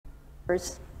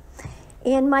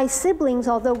And my siblings,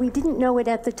 although we didn't know it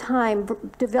at the time,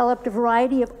 developed a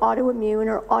variety of autoimmune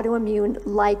or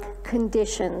autoimmune-like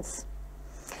conditions.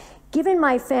 Given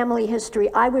my family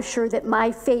history, I was sure that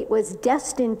my fate was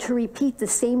destined to repeat the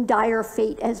same dire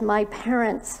fate as my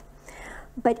parents.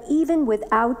 But even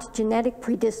without genetic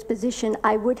predisposition,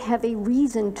 I would have a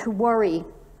reason to worry.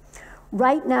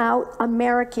 Right now,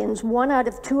 Americans, 1 out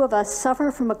of 2 of us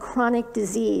suffer from a chronic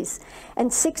disease,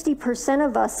 and 60%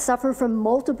 of us suffer from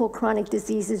multiple chronic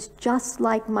diseases, just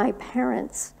like my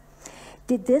parents.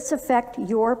 Did this affect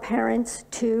your parents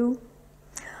too?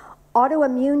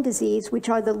 Autoimmune disease, which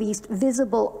are the least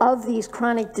visible of these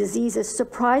chronic diseases,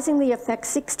 surprisingly affect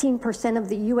 16% of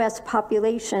the US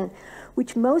population,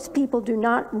 which most people do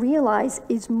not realize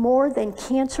is more than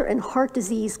cancer and heart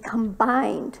disease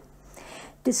combined.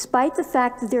 Despite the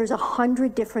fact that there's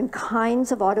 100 different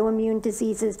kinds of autoimmune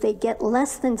diseases, they get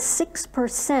less than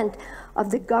 6% of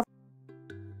the government.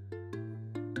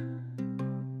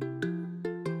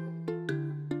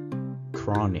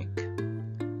 Chronic,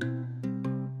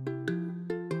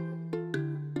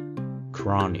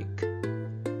 chronic,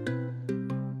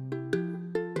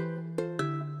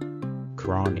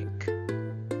 chronic.